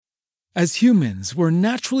As humans, we're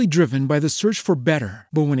naturally driven by the search for better.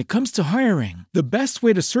 But when it comes to hiring, the best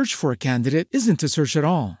way to search for a candidate isn't to search at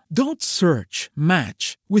all. Don't search,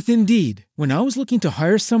 match with Indeed. When I was looking to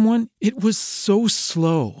hire someone, it was so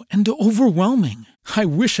slow and overwhelming. I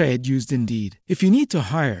wish I had used Indeed. If you need to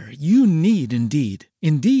hire, you need Indeed.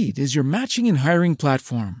 Indeed is your matching and hiring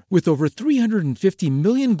platform with over 350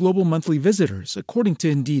 million global monthly visitors, according to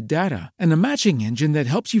Indeed data, and a matching engine that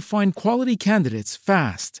helps you find quality candidates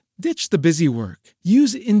fast. Ditch the busy work.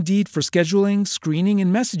 Use Indeed for scheduling, screening,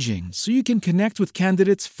 and messaging so you can connect with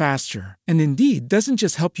candidates faster. And Indeed doesn't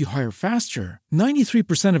just help you hire faster.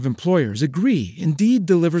 93% of employers agree Indeed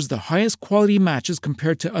delivers the highest quality matches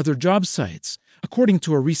compared to other job sites, according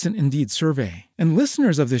to a recent Indeed survey. And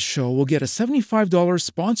listeners of this show will get a $75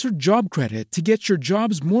 sponsored job credit to get your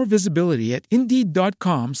jobs more visibility at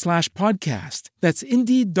Indeed.com/podcast. That's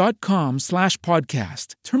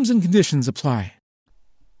Indeed.com/podcast. Terms and conditions apply.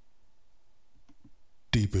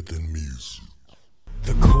 Deeper than music.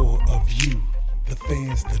 The core of you, the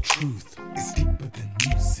fans, the truth. It's deeper than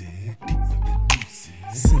music, deeper than music.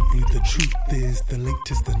 Simply the truth is the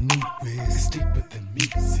latest, the newest. It's deeper than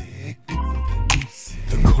music, deeper than music.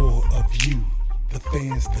 The core of you, the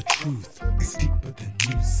fans, the truth. It's deeper than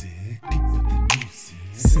music, deeper than music.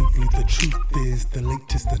 Simply the truth is the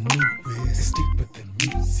latest, the newest. It's deeper than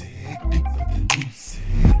music, deeper than music.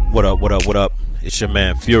 What up, what up, what up? It's your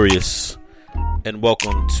man Furious, and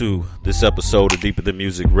welcome to this episode of Deeper Than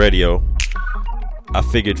Music Radio. I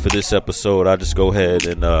figured for this episode I'll just go ahead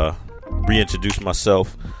and reintroduce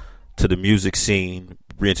myself to the music scene,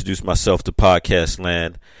 reintroduce myself to podcast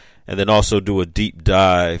land, and then also do a deep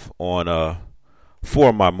dive on four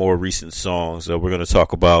of my more recent songs that we're going to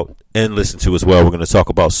talk about and listen to as well. We're going to talk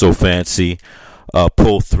about So Fancy,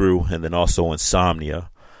 Pull Through, and then also Insomnia.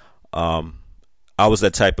 I was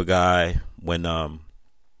that type of guy when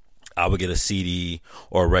I would get a CD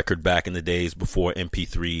or a record back in the days before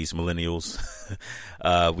MP3s, millennials.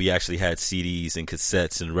 We actually had CDs and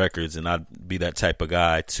cassettes and records, and I'd be that type of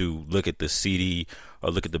guy to look at the CD or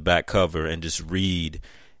look at the back cover and just read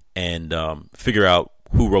and figure out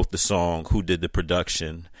who wrote the song, who did the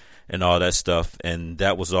production, and all that stuff. And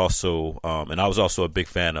that was also, and I was also a big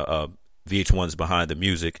fan of VH1's Behind the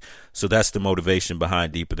Music. So that's the motivation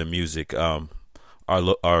behind Deeper Than Music. Our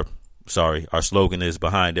slogan is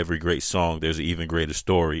behind every great song, there's an even greater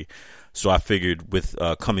story. So I figured with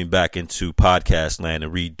coming back into podcast land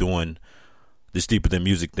and redoing this Deeper Than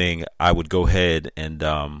Music thing, I would go ahead and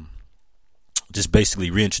just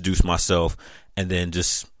basically reintroduce myself and then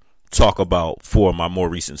just talk about four of my more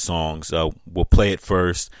recent songs. We'll play it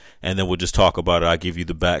first and then we'll just talk about it. I'll give you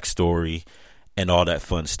the backstory and all that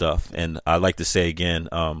fun stuff. And I'd like to say again,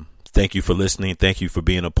 thank you for listening. Thank you for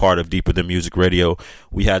being a part of Deeper Than Music Radio.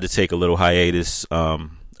 We had to take a little hiatus,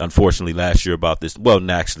 unfortunately, last year about this. Well,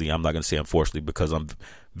 actually, I'm not going to say unfortunately because I'm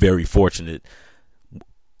very fortunate.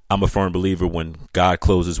 I'm a firm believer when God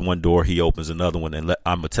closes one door, he opens another one, and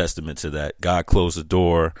I'm a testament to that. God closed the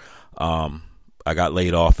door. I got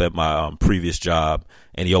laid off at my previous job,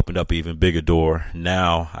 and he opened up an even bigger door.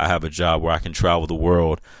 Now I have a job where I can travel the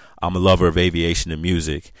world. I'm a lover of aviation and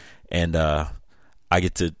music, and I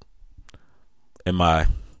get to, in my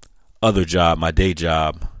other job, my day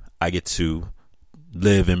job, I get to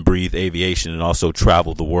live and breathe aviation and also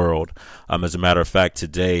travel the world. As a matter of fact,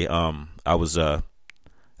 today I was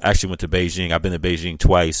actually went to Beijing. I've been to Beijing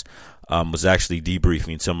twice. Was actually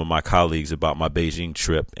debriefing some of my colleagues about my Beijing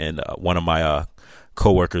trip, and one of my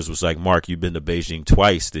coworkers was like, "Mark, you've been to Beijing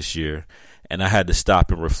twice this year," and I had to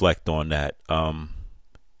stop and reflect on that.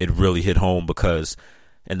 It really hit home because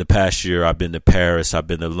in the past year, I've been to Paris, I've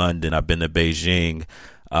been to London, I've been to Beijing.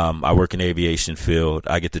 I work in the aviation field.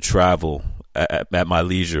 I get to travel at my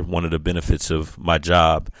leisure, one of the benefits of my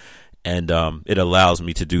job. And it allows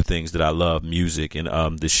me to do things that I love, music,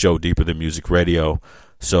 and this show, Deeper Than Music Radio.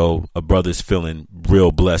 So a brother's feeling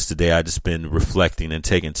real blessed today. I just been reflecting and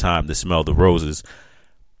taking time to smell the roses.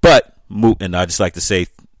 And I just like to say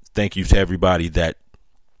thank you to everybody that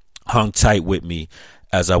hung tight with me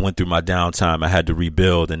as I went through my downtime. I had to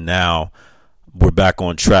rebuild, and now we're back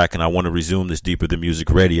on track, and I want to resume this Deeper Than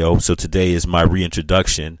Music Radio. So today is my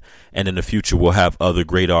reintroduction, and in the future we'll have other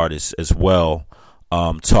great artists as well,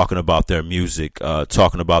 talking about their music,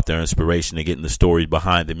 talking about their inspiration, and getting the story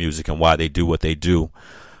behind the music and why they do what they do.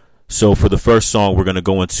 So for the first song, we're going to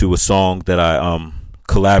go into a song that I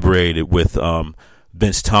collaborated with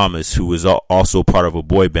Vince Thomas, who is also part of a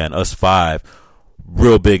boy band, Us Five,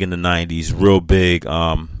 real big in the 90s, real big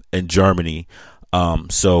in Germany.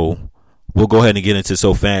 So we'll go ahead and get into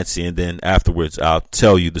So Fancy, and then afterwards I'll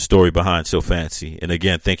tell you the story behind So Fancy. And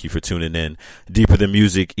again, thank you for tuning in. Deeper Than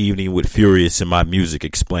Music, Evening with Furious, and My Music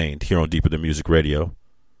Explained here on Deeper Than Music Radio.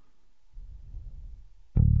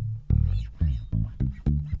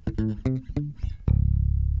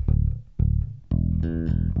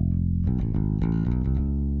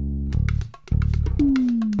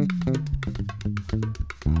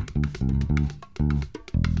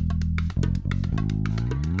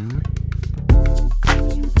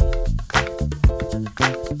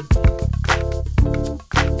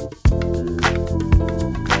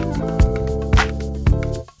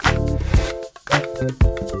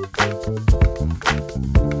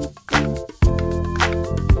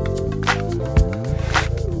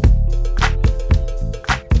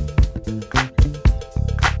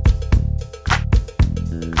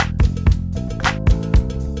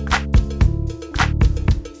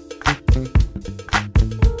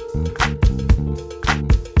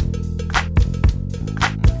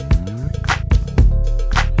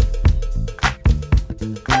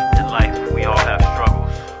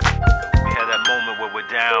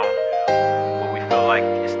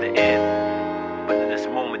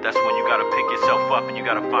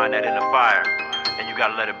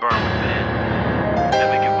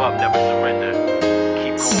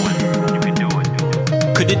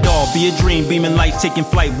 Taking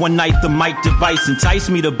flight, one night the mic device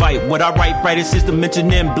enticed me to bite. What I write, right, it's just a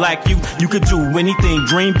mention in black you could do anything,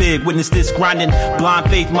 dream big, witness this grinding. Blind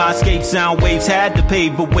faith, my escape, sound waves had to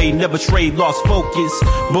pave a way, never strayed, lost focus.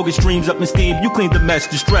 Bogus dreams up in steam, you clean the mess,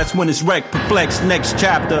 distress when it's wrecked, perplexed, next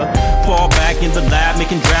chapter. Fall back in the lab,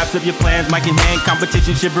 making drafts of your plans, mic in hand,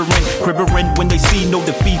 competition shivering, quivering when they see no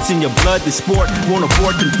defeats in your blood. The sport won't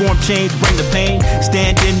afford, conform, change, bring the pain.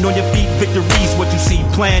 Standing on your feet, victories, what you see,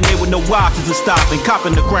 playing there with no options to stop. And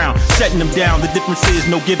copping the crown, setting them down. The difference is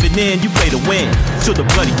no giving in. You play to win till the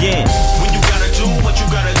bloody end. When you gotta do what you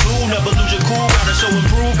gotta do, never lose your cool. Gotta show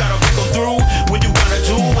improve, gotta break on through. When you gotta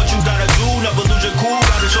do what you gotta do, never lose your cool.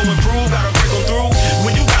 Gotta show improve, gotta break on through.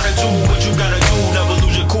 When you gotta do what you gotta do, never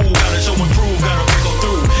lose your cool. Gotta show improve, gotta break on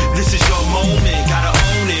through. This is your moment, gotta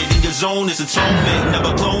own it. In your zone is atonement,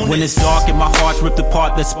 never clone it. When it's dark and my heart's ripped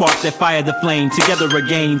apart, that spark, that fire, the flame. Together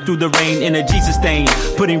again, through the rain, energy sustained.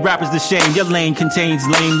 Putting rappers to shame, your lane contains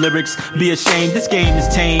lame lyrics. Be ashamed, this game is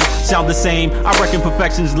tame. Sound the same, I reckon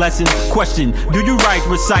perfection's lesson. Question, do you write,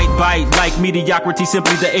 recite, bite like mediocrity?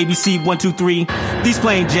 Simply the ABC 1, 2, 3. These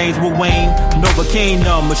plain Janes will wane. Novocaine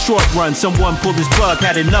numb, a short run. Someone pulled his plug,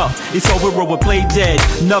 had enough. It's over, play dead.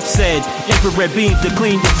 Enough said. Infrared beams to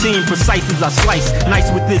clean the team. Precise as I slice.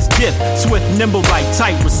 Nice with this gift. Swift, nimble like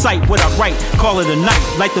tight. Recite what I write. Call it a night.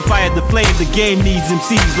 Light the fire, the flame. The game needs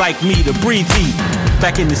MCs like me to breathe heat.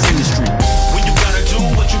 Back in this industry. When you gotta do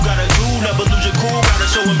what you gotta do, never lose your cool. Gotta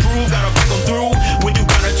show improve, gotta break on through. When you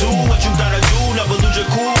gotta do what you gotta do, never lose your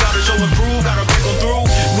cool. Gotta show improve, gotta break on through.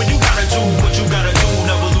 When you gotta do what you gotta do,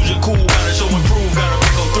 never lose your cool. Gotta show improve, gotta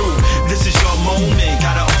break on through. This is your moment,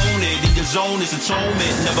 gotta own it. In your zone is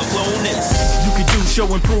atonement, never clone it. You can do, show,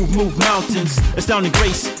 improve, move mountains. Astounding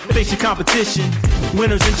grace, face your competition.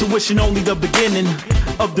 Winner's intuition, only the beginning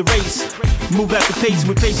of the race. Move at the pace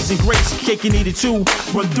with patience and grace. Cake you needed to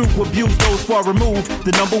run through, abuse those far removed.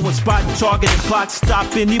 The number one spot, target and plot.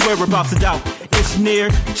 Stop anywhere about to doubt. It's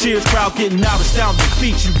near, cheers, crowd getting out. Astounding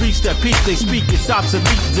feats, you reach that peak. They speak, it's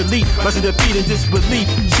obsolete, delete. Rushing defeat and disbelief.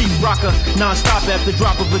 Chief rocker, non-stop at the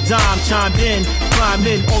drop of a dime. Chimed in, climbed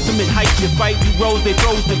in, ultimate height. You fight, you rose, they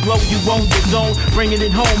froze the glow. You own the zone, bringing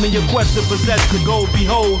it home in your quest to possess the gold.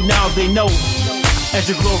 Behold, now they know as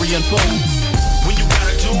your glory unfolds. When you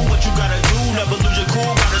gotta do what you gotta do, never lose your cool,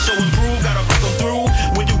 gotta show improve, gotta break on through.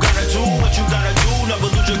 When you gotta do what you gotta do, never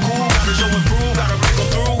lose your cool, gotta show improve, gotta break on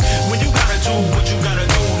through. When you gotta do what you gotta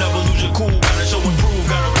do, never lose your cool, gotta show improve,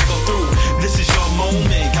 gotta break on through. This is your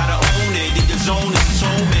moment, gotta own it. In your zone is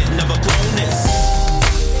atonement, never clone this.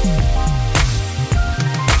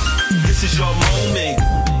 This is your moment.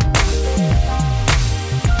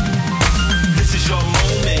 This is your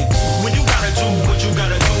moment. When you gotta do what you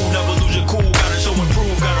gotta do, never lose your cool, gotta show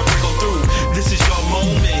improve, gotta break on through. This is your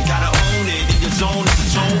moment, gotta own it. In your zone is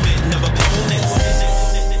atonement, never clone it.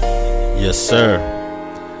 Yes, sir.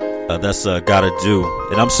 That's Gotta Do.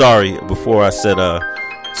 And I'm sorry, before I said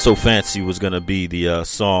So Fancy was going to be the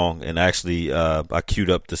song, and actually I queued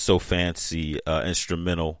up the So Fancy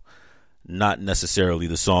instrumental, not necessarily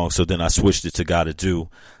the song, so then I switched it to Gotta Do.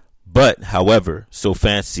 But, however, So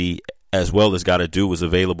Fancy, as well as Gotta Do, was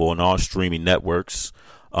available on all streaming networks,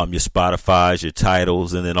 your Spotify's, your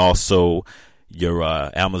Tidals, and then also your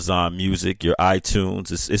Amazon Music, your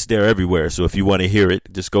iTunes. It's there everywhere. So if you want to hear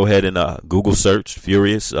it, just go ahead and Google search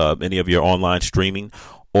Furious, any of your online streaming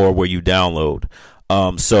or where you download.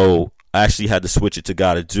 So I actually had to switch it to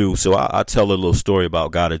Gotta Do. So I'll tell a little story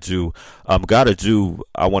about Gotta Do. Gotta Do,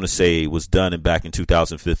 I want to say, was done back in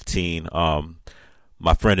 2015.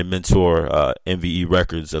 My friend and mentor, MVE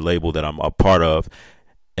Records, a label that I'm a part of,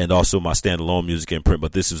 and also my standalone music imprint,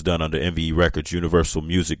 but this is done under MVE Records, Universal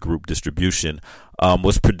Music Group Distribution,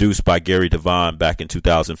 was produced by Gary Devine back in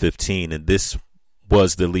 2015, and this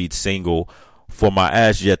was the lead single for my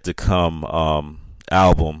As Yet to Come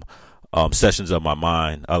album, Sessions of My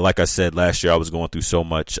Mind. Like I said, last year I was going through so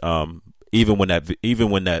much. Even when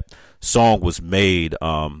that song was made,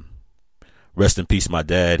 rest in peace, my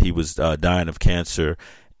dad. He was dying of cancer,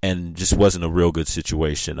 and just wasn't a real good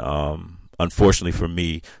situation. Unfortunately for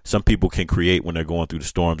me, some people can create when they're going through the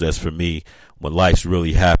storms. As for me, when life's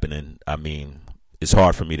really happening, I mean, it's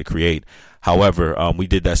hard for me to create. However, we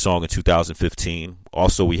did that song in 2015.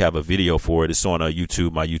 Also, we have a video for it. It's on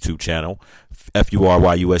YouTube, my YouTube channel,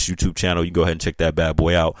 FURYUS YouTube channel. You can go ahead and check that bad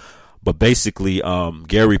boy out. But basically,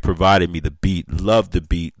 Gary provided me the beat, loved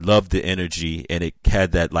the energy, and it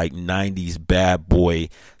had that like 90s bad boy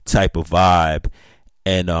type of vibe.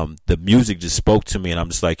 And the music just spoke to me, and I'm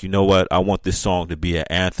just like, you know what? I want this song to be an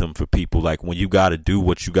anthem for people. Like, when you got to do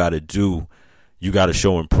what you got to do, you got to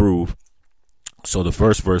show and prove. So the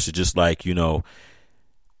first verse is just like, you know,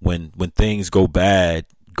 when things go bad,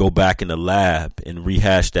 go back in the lab and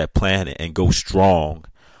rehash that plan and go strong,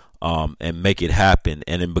 and make it happen.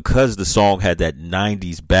 And then because the song had that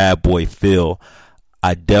 90s bad boy feel,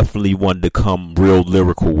 I definitely wanted to come real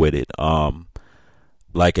lyrical with it.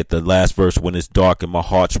 Like at the last verse, when it's dark and my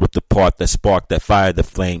heart's ripped apart, that spark, that fire, the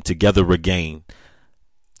flame, together again.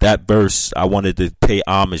 That verse, I wanted to pay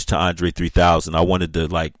homage to Andre 3000. I wanted to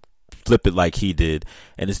like flip it like he did.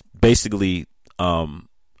 And it's basically, I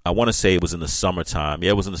want to say it was in the summertime. Yeah,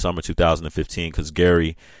 it was in the summer 2015, because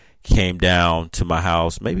Gary came down to my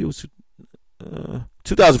house. Maybe it was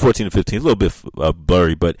 2014 and 15, a little bit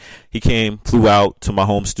blurry, but he flew out to my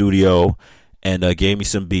home studio and gave me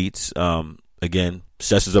some beats. Again,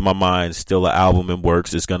 Sessions of My Mind, still an album in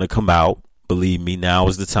works. It's going to come out. Believe me, now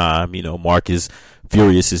is the time. You know, Marcus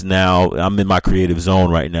Furious is now, I'm in my creative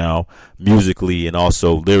zone right now, musically and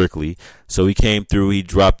also lyrically. So he came through, he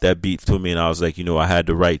dropped that beat to me, and I was like, you know, I had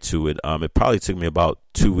to write to it. It probably took me about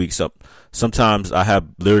 2 weeks up. Sometimes I have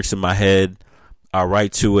lyrics in my head, I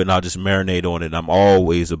write to it, and I'll just marinate on it. I'm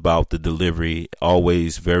always about the delivery,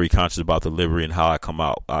 always very conscious about delivery and how I come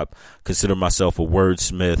out. I consider myself a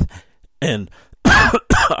wordsmith, and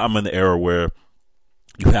I'm in the era where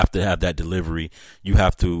you have to have that delivery. You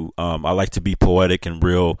have to, I like to be poetic and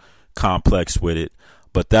real complex with it.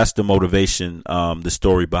 But that's the motivation, the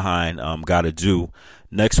story behind Gotta Do.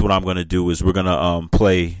 Next, what I'm going to do is we're going to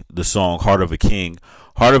play the song Heart of a King.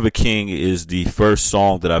 Heart of a King is the first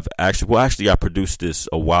song that I've actually I produced this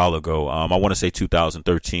a while ago. I want to say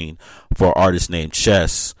 2013 for an artist named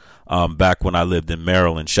Chess. Back when I lived in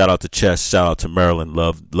Maryland. Shout out to Chess, shout out to Maryland,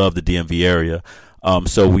 love the DMV area.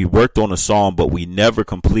 So we worked on a song, but we never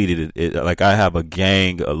completed it. Like, I have a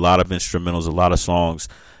gang, a lot of instrumentals, a lot of songs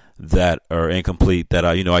that are incomplete, that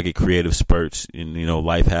I get creative spurts, and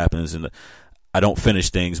life happens and I don't finish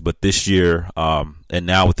things. But this year, and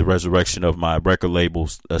now with the resurrection of my record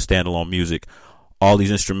labels, standalone music, all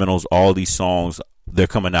these instrumentals, all these songs, they're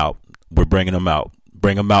coming out. We're bringing them out.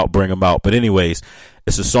 Bring them out. But anyways,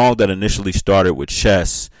 it's a song that initially started with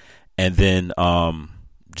Chess, and then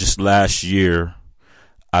just last year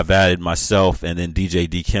I've added myself and then DJ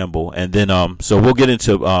D Kimball, and then so we'll get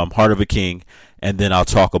into Heart of a King, and then I'll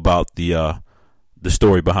talk about the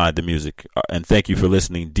story behind the music. And thank you for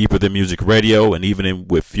listening. Deeper Than Music Radio, and even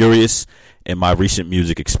with Furious and my recent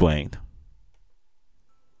music explained.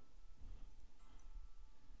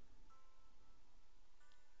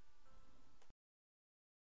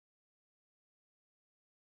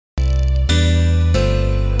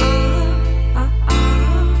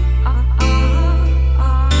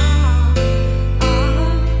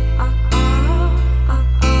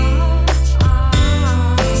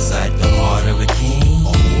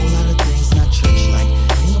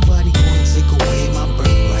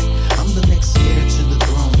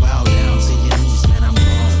 Wow.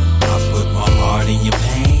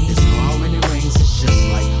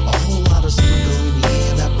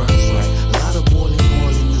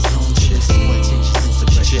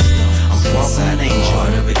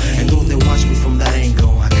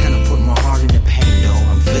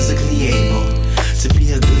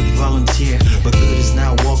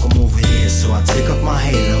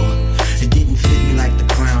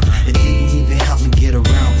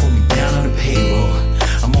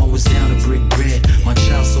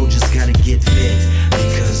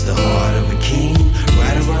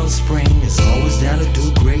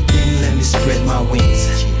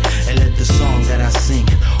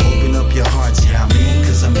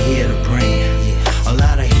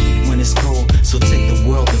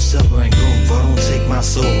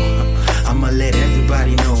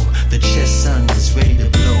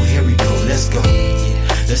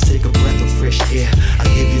 take a breath of fresh air. I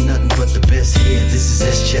give you nothing but the best here. This is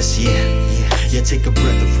S-Chess, yeah, take a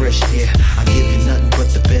breath of fresh air. I give you nothing but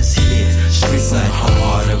the best here. Straight from the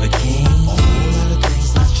heart of a king. A whole lot of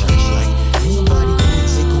things not church like. Ain't nobody gonna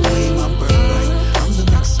take away my birthright. I'm the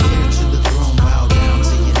next heir to the throne. Bow down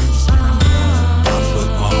to your knees, man, I'm wrong. I put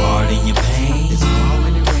my heart in your pain. It's hard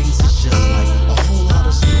when it rains, it's just like a whole lot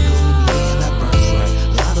of sprinkle in the air that burns right.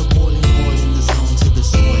 A lot of boiling oil in the zone to the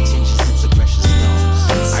soil changes into precious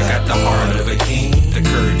stones. I got the heart of a king, the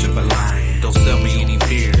courage of a lion. Don't sell me any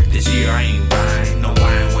fear. This year I ain't buying no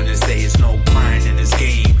wine when they say it's no crying in this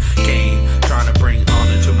game. Trying to bring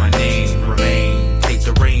honor to my name. Remain, take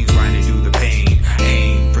the reins, grind and do the pain.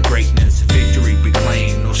 Aim for greatness, victory we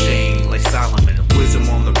claim. No shame, like Solomon, wisdom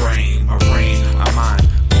on the brain. My reign, I'm mine,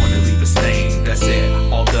 going to leave a stain. That's it,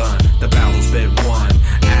 all done, the battle's been won.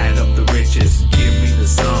 Add up the riches, give me the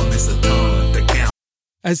sum. It's a ton to count.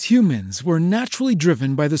 As humans, we're naturally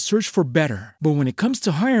driven by the search for better. But when it comes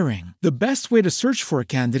to hiring, the best way to search for a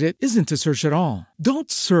candidate isn't to search at all.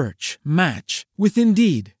 Don't search, match with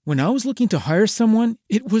Indeed. When I was looking to hire someone,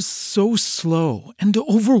 it was so slow and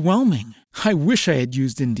overwhelming. I wish I had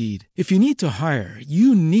used Indeed. If you need to hire,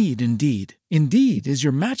 you need Indeed. Indeed is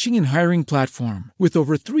your matching and hiring platform with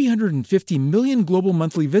over 350 million global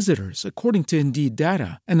monthly visitors, according to Indeed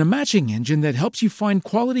data, and a matching engine that helps you find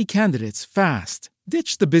quality candidates fast.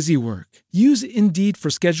 Ditch the busy work. Use Indeed for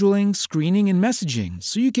scheduling, screening, and messaging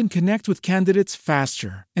so you can connect with candidates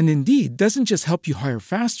faster. And Indeed doesn't just help you hire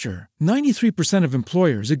faster. 93% of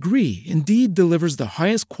employers agree Indeed delivers the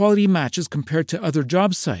highest quality matches compared to other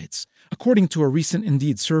job sites, according to a recent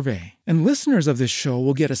Indeed survey. And listeners of this show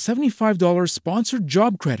will get a $75 sponsored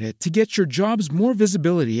job credit to get your jobs more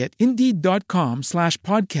visibility at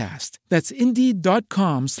Indeed.com/podcast. That's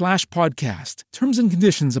Indeed.com/podcast. Terms and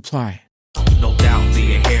conditions apply. No doubt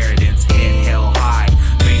the inheritance, head held high.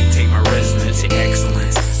 Maintain my resonance in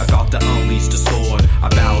excellence. I thought to unleash the sword. I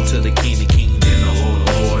bow to the King of Kings and the Lord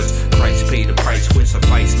of Lords. Christ paid the price which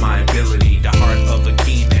suffice my ability. The heart of a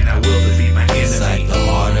king, and I will defeat my enemy. Inside the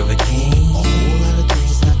heart of a king. A whole lot of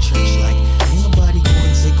things not church like. Ain't nobody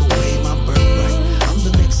gonna take away my birthright. I'm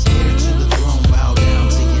the next heir to the throne. Bow down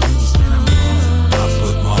to your knees, man, I'm wrong. I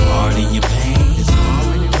put my heart in your pain. It's hard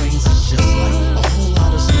when it rains, it's just like a whole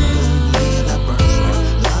lot of sprinkle in the air that burns right. A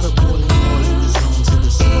lot of boiling oil in the zone to the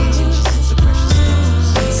soil changes into precious stones.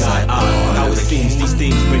 God, how it seems these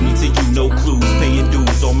things bring me to you, no clues, paying dues.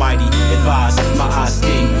 Almighty, advise, my eyes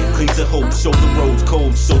sting. Cling to hope, show the roads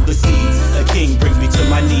cold, sow the seeds. A king brings me to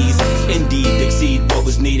my knees. Indeed, exceed what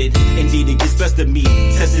was needed. Indeed, it gets best of me.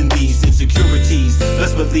 Testing these insecurities.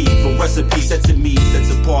 Let's believe a recipe set to me,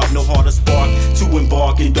 sets apart, no harder spark to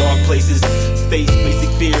embark in dark places. Face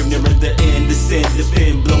basic fear, nearing the end. Descend the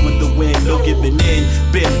pen, blowing the wind, no giving in.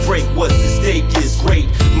 Bend, break, what's the stake is great.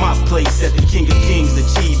 My place at the King of Kings,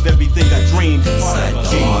 achieve everything I dreamed. Inside the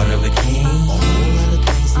heart of a king. A whole lot of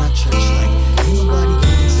things not church like. Ain't nobody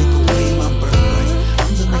gonna take away my birthright.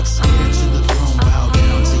 I'm the next heir to the throne. Bow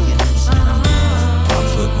down to your knees, man, I'm wrong. I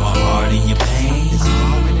put my heart in your pain. It's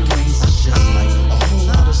hard when it rains, it's just like a whole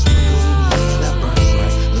lot of sprinkle in the air that burns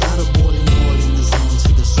right. A lot of boiling oil in the zone to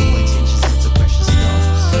the soil changes into precious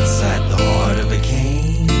stones. Inside the heart of a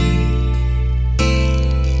king.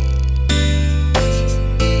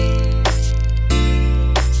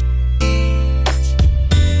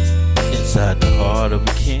 Inside the heart of a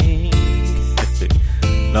king.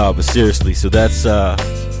 No, but seriously, so that's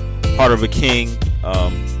Heart of a King,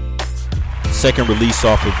 second release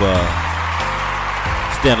off of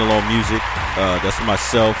standalone music. That's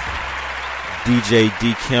myself, DJ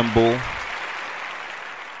D. Kimball,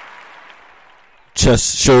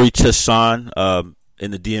 Shuri Chesson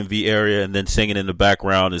in the DMV area, and then singing in the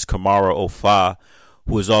background is Kamara Ofa,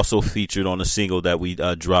 who is also featured on a single that we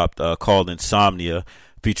dropped called Insomnia,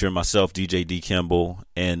 featuring myself, DJ D. Kimball,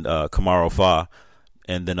 and Kamara Ofa.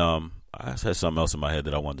 And then I had something else in my head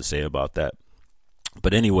that I wanted to say about that.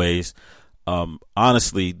 But anyways,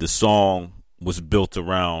 honestly, the song was built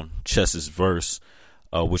around Chess's verse,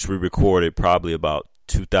 which we recorded probably about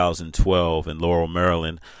 2012 in Laurel,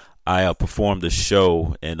 Maryland. I performed a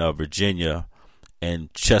show in Virginia,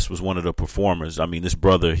 and Chess was one of the performers. I mean, this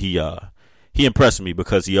brother, he impressed me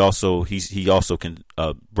because he also can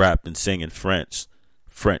rap and sing in French.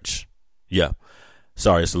 Yeah.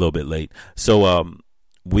 Sorry, it's a little bit late. So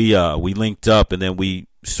we linked up, and then we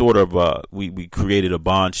sort of we created a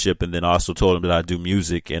bondship, and then also told him that I do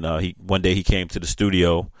music. And one day he came to the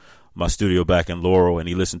studio, my studio back in Laurel, and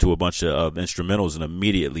he listened to a bunch of instrumentals, and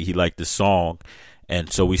immediately he liked the song.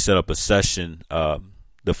 And so we set up a session.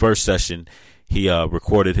 The first session, he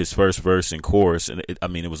recorded his first verse and chorus, and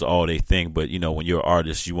it was all day thing. But when you're an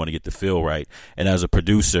artist, you want to get the feel right. And as a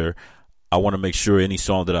producer, I want to make sure any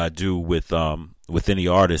song that I do with any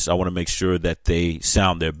artist, I want to make sure that they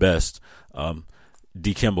sound their best.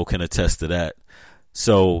 D. Kimball can attest to that.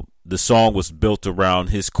 So the song was built around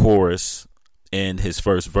his chorus and his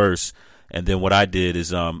first verse. And then what I did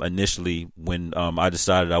is initially when I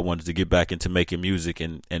decided I wanted to get back into making music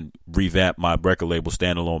and revamp my record label,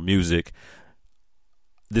 Standalone Music,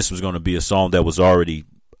 this was going to be a song that was already,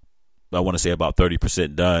 I want to say, about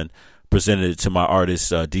 30% done. Presented it to my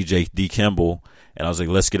artist, DJ D. Kimball, and I was like,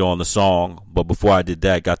 let's get on the song. But before I did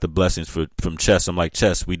that, got the blessings from Chess. I'm like,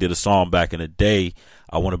 Chess, we did a song back in the day.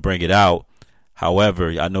 I want to bring it out. However,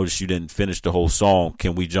 I noticed you didn't finish the whole song.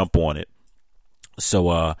 Can we jump on it?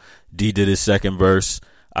 So D did his second verse.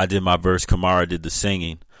 I did my verse. Kamara did the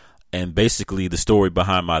singing. And basically the story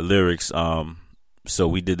behind my lyrics, so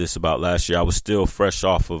we did this about last year. I was still fresh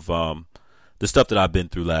off of the stuff that I've been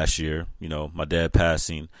through last year. My dad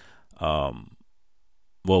passing.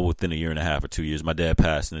 Within a year and a half or 2 years, my dad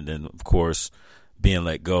passed, and then of course being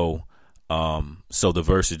let go. So the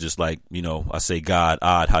verse is just like, I say, God,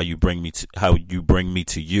 odd how you bring me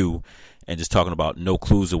to you, and just talking about no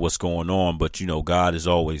clues of what's going on, but God is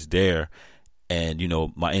always there, and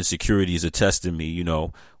my insecurities are testing me.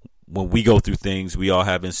 When we go through things, we all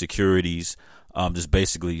have insecurities. Just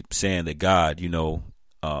basically saying that God,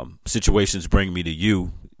 situations bring me to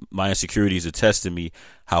you. My insecurities are testing me.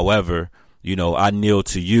 However, I kneel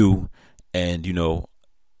to you, and,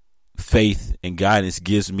 faith and guidance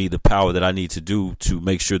gives me the power that I need to do to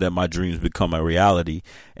make sure that my dreams become a reality.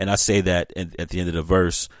 And I say that at the end of the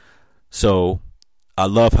verse. So I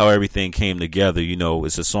love how everything came together.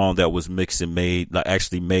 It's a song that was mixed and made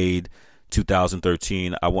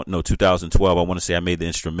 2013. 2012. I want to say I made the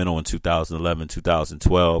instrumental in 2011,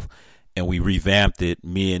 2012, and we revamped it.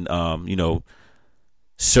 Me and,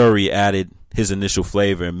 Surrey added his initial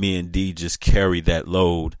flavor, and me and D just carried that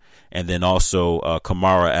load. And then also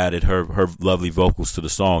Kamara added her lovely vocals to the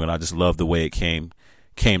song, and I just love the way it came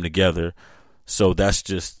together. So that's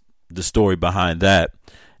just the story behind that.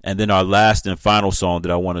 And then our last and final song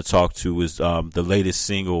that I want to talk to is the latest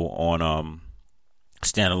single on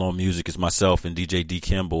Standalone Music. Is myself and DJ D.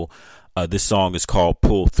 Kimball. This song is called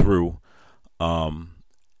Pull Through,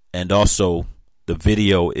 and also the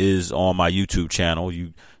video is on my YouTube channel.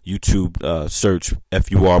 YouTube search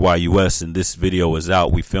FURYUS, and this video is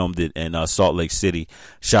out. We filmed it in Salt Lake City.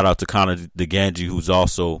 Shout out to Connor DeGangi, who's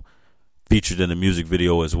also featured in the music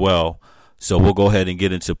video as well. So we'll go ahead and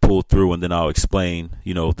get into Pull Through, and then I'll explain,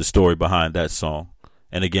 the story behind that song.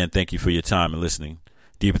 And again, thank you for your time and listening.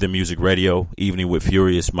 Deeper Than Music Radio, Evening with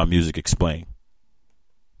Furious, my music explained.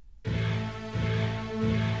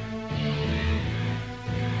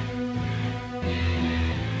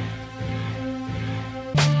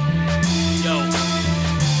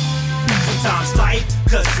 Sometimes life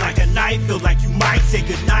cuts like a knife, feel like you might say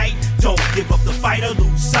goodnight. Don't give up the fight or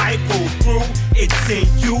lose sight, pull through. It's in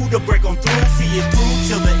you to break on through, see it through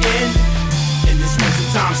till the end. In this world,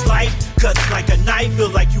 sometimes life cuts like a knife, feel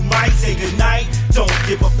like you might say goodnight. Don't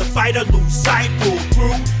give up the fight or lose sight, pull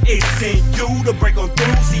through. It's in you to break on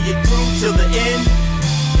through, see it through till the end.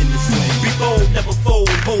 In this way, be bold, never fold,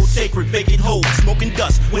 hold sacred, vacant hold, smoking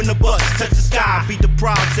dust when the bus touch the sky, beat the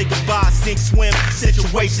proud, say goodbye, sink, swim,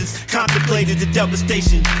 situations, contemplated the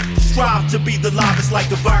devastation, strive to be the livest like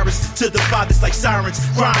a virus, to the fathers like sirens,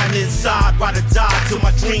 crying inside, ride or die, till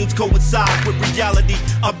my dreams coincide with reality,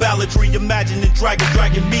 a balladry, imagining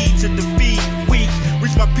dragging me to defeat, weak,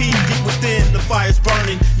 reach my peak, deep within, the fire's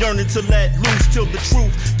burning, yearning to let loose till the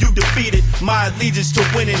truth, you defeated, my allegiance to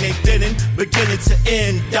winning ain't thinning, beginning to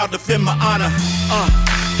end, I'll defend my honor,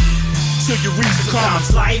 till you reach the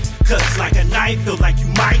sometimes life cuts like a knife, feel like you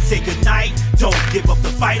might say goodnight. Don't give up the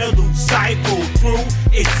fight or lose sight, pull through.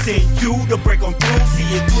 It's in you to break on through, see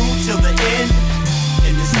it through till the end.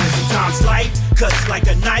 In this world, sometimes life cuts like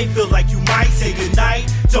a knife, feel like you might say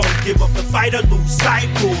goodnight. Don't give up the fight or lose sight,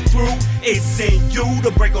 pull through. It's in you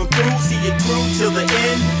to break on through, see it through till the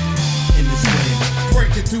end. In this way,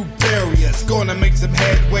 breaking through barriers, gonna make some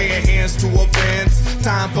headway, hands to advance.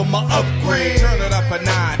 Time for my upgrade, turn it up a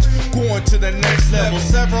notch, going to the next level.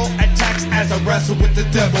 Several attacks as I wrestle with the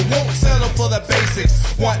devil. Won't settle for the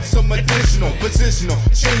basics, want some additional positional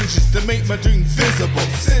changes to make my dream visible.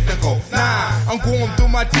 Cynical, I'm going through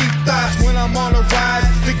my deep thoughts. When I'm on a ride,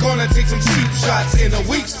 they're gonna take some cheap shots in a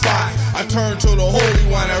weak spot. I turn to the Holy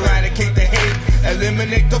One, eradicate the hate,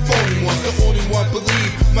 eliminate the phony ones. The only one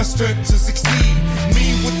believe my strength to succeed.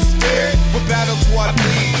 Me with the prepared for battles what I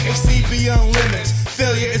bleed. Exceed beyond limits.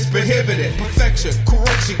 Failure is prohibited. Perfection,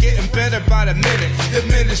 correction, getting better by the minute.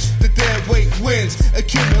 Diminish the dead weight wins.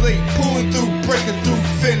 Accumulate, pulling through, breaking through,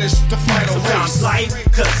 finish the final race. Sometimes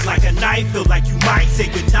life cuts like a knife. Feel like you might say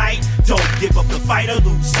goodnight. Don't give up the fight or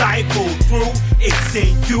lose sight. Pull through. It's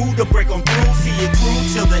in you to break on through. See it through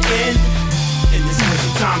till the end. In this way,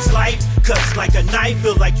 sometimes life cuts like a knife.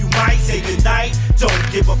 Feel like you might say goodnight.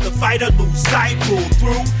 Don't give up the fight or lose sight. Pull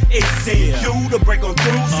through. It's in you to break on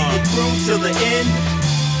through. See it through till the end.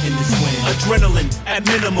 In this way, adrenaline at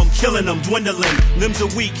minimum, killing them, dwindling. Limbs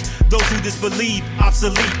are weak. Those who disbelieve,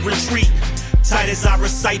 obsolete, retreat. Tight as I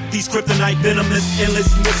recite these kryptonite venomous,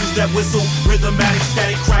 endless missiles that whistle, rhythmatic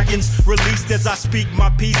static krakens, released as I speak my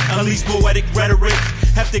piece, unleash poetic rhetoric,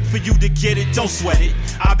 hectic for you to get it, don't sweat it,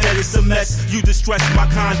 I bet it's a mess, you distress my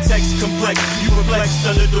context, complex, you perplexed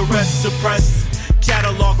under duress, suppressed,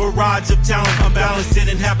 catalog barrage of talent, unbalanced,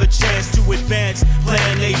 didn't have a chance to advance,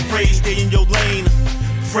 plan A phrase, stay in your lane,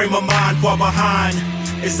 frame of mind far behind,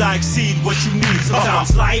 as I exceed what you need.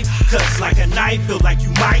 Sometimes life cuts like a knife. Feel like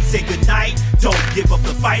you might say goodnight. Don't give up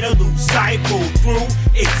the fight or lose sight. Pull through.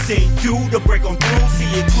 It's in you to break on through. See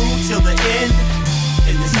it through till the end.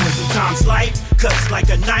 In this way, sometimes life cuts like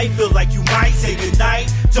a knife. Feel like you might say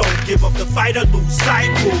goodnight. Don't give up the fight or lose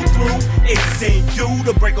sight. Pull through. It's in you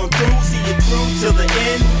to break on through. See it through till the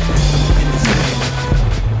end. In this way.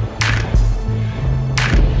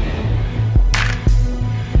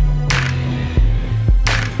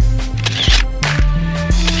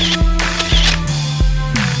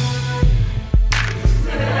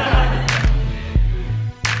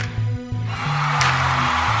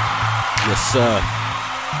 Yes,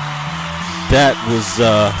 that was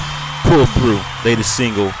Pull Through, latest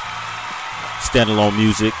single, standalone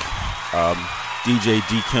music. DJ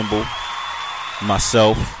D. Kimball,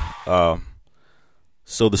 myself.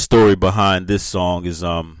 So the story behind this song is,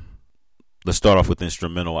 let's start off with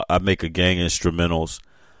instrumental. I make a gang of instrumentals.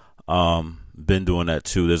 Been doing that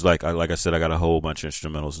too. There's like I said, I got a whole bunch of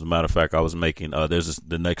instrumentals. As a matter of fact, I was making there's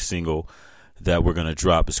the next single that we're gonna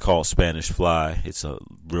drop. It's called Spanish Fly. It's a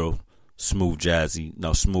real smooth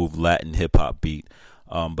Latin hip hop beat.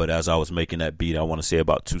 But as I was making that beat, I want to say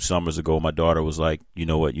about 2 summers ago, my daughter was like, you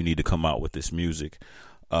know what, you need to come out with this music.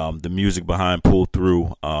 The music behind Pull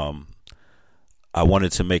Through, I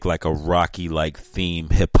wanted to make like a Rocky like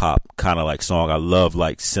theme hip hop kind of like song. I love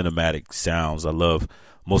like cinematic sounds. I love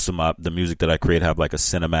most of the music that I create have like a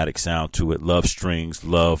cinematic sound to it. Love strings,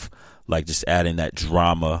 love like just adding that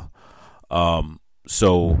drama.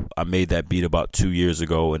 So I made that beat about 2 years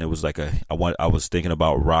ago, and it was like I was thinking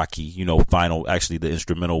about Rocky, actually the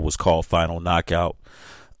instrumental was called Final Knockout.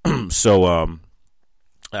 So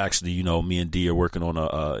actually, me and D are working on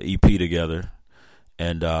a EP together,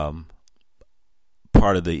 and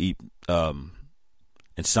part of the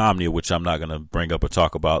Insomnia, which I'm not going to bring up or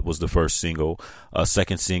talk about, was the first single.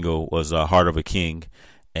 Second single was Heart of a King,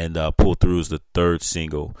 and Pull Through is the third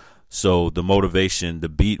single. So the motivation, the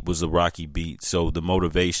beat was a Rocky beat. So the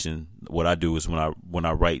motivation, what I do is when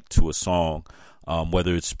I write to a song,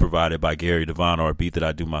 whether it's provided by Gary Devine or a beat that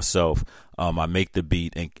I do myself, I make the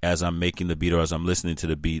beat, and as I'm making the beat or as I'm listening to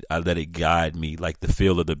the beat, I let it guide me. Like the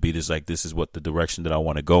feel of the beat is like, this is what the direction that I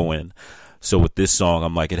want to go in. So with this song,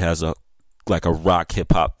 I'm like, it has a rock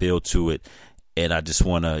hip hop feel to it, and I just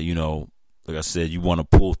want to, like I said, you want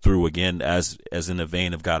to pull through again, as in the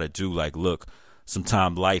vein of gotta do. Like, look,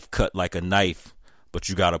 sometimes life cut like a knife, but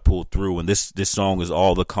you gotta pull through. And this song is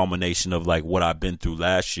all the culmination of like what I've been through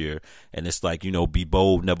last year. And it's like, be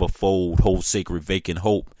bold, never fold, hold sacred, vacant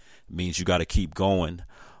hope. It means you gotta keep going.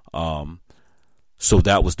 So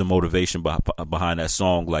that was the motivation behind that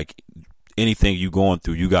song. Like anything you going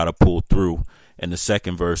through, you gotta pull through. And the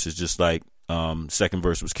second verse is just like, second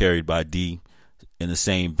verse was carried by D in the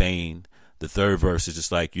same vein. The third verse is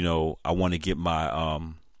just like, I want to get my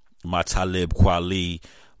my Talib Kweli,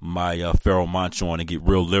 my Pharoah Monch on and get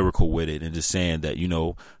real lyrical with it, and just saying that,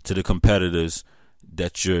 to the competitors,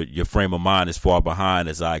 that your frame of mind is far behind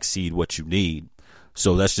as I exceed what you need.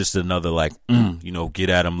 So that's just another like,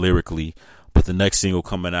 get at them lyrically. But the next single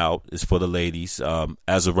coming out is for the ladies.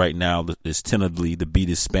 As of right now, it's tentatively, the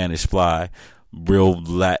beat is Spanish Fly, real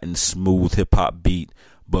Latin smooth hip hop beat.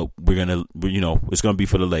 But it's gonna be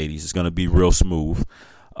for the ladies. It's gonna be real smooth.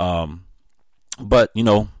 But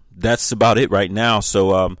that's about it right now.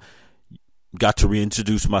 So got to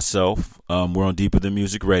reintroduce myself. We're on Deeper Than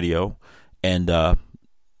Music Radio, and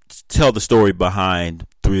tell the story behind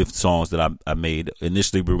 3 of the songs that I made.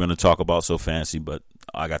 Initially, we were going to talk about So Fancy, but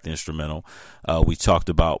I got the instrumental. We talked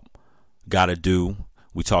about Gotta Do.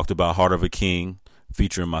 We talked about Heart of a King,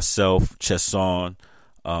 featuring myself, Chesson,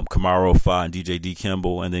 Kamaro Fi and DJ D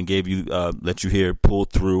Kimball, and then gave you let you hear Pull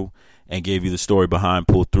Through, and gave you the story behind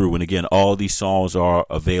Pull Through. And again, all these songs are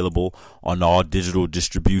available on all digital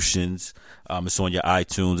distributions. It's on your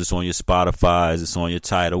iTunes, it's on your Spotify, it's on your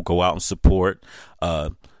Tidal. Go out and support.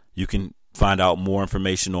 You can find out more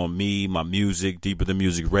information on me, my music, Deeper Than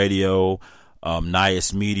Music Radio,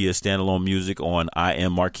 Nias Media, standalone music on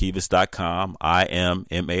IamMarkivus.com,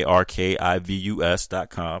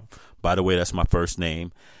 IamMarkivus.com. By the way, that's my first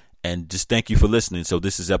name. And just thank you for listening. So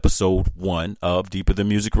this is episode 1 of Deeper Than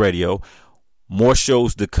Music Radio. More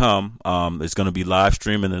shows to come. It's going to be live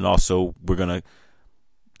streaming, and also we're going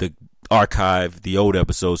to archive the old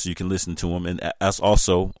episodes so you can listen to them. And as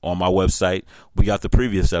also on my website, we got the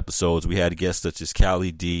previous episodes. We had guests such as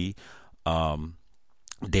Callie D,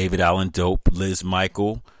 David Allen Dope, Liz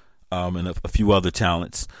Michael, and a few other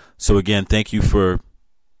talents. So again, thank you for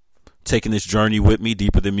taking this journey with me,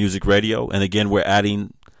 Deeper Than Music Radio. And again,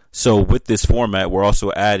 so with this format, we're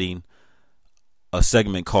also adding a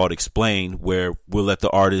segment called Explain, where we'll let the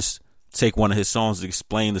artist take one of his songs to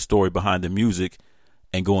explain the story behind the music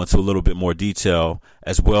and go into a little bit more detail,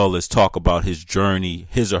 as well as talk about his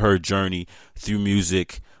or her journey through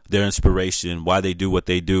music, their inspiration, why they do what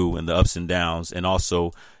they do, and the ups and downs, and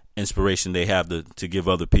also inspiration they have to give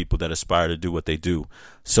other people that aspire to do what they do.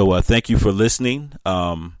 So thank you for listening.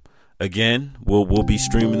 Again, we'll be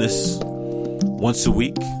streaming this once a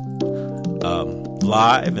week,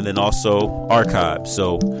 live, and then also archived.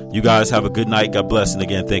 So you guys have a good night. God bless. And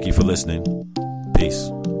again, thank you for listening.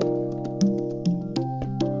 Peace.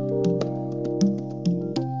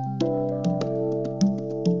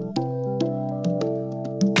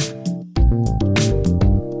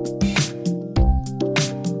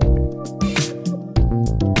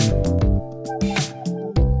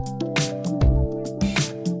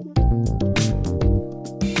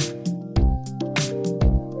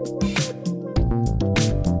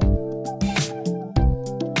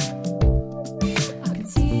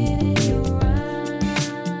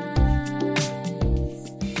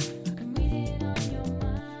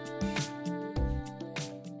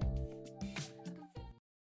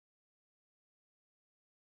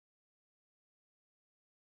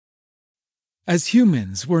 As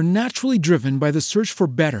humans, we're naturally driven by the search for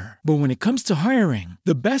better. But when it comes to hiring,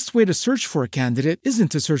 the best way to search for a candidate isn't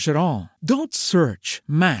to search at all. Don't search,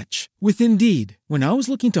 match with Indeed. When I was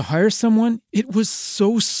looking to hire someone, it was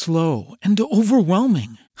so slow and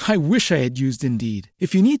overwhelming. I wish I had used Indeed.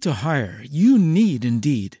 If you need to hire, you need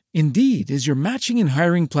Indeed. Indeed is your matching and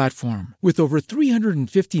hiring platform with over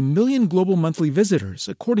 350 million global monthly visitors,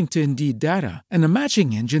 according to Indeed data, and a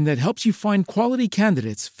matching engine that helps you find quality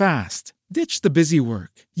candidates fast. Ditch the busy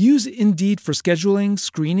work. Use Indeed for scheduling,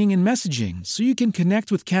 screening, and messaging so you can connect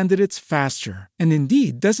with candidates faster. And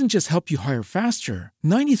Indeed doesn't just help you hire faster.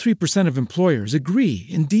 93% of employers agree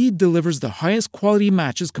Indeed delivers the highest quality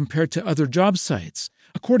matches compared to other job sites,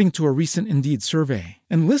 according to a recent Indeed survey.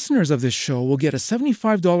 And listeners of this show will get a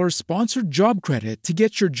 $75 sponsored job credit to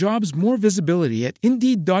get your jobs more visibility at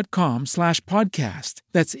Indeed.com/podcast.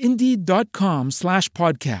 That's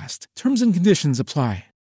Indeed.com/podcast. Terms and conditions apply.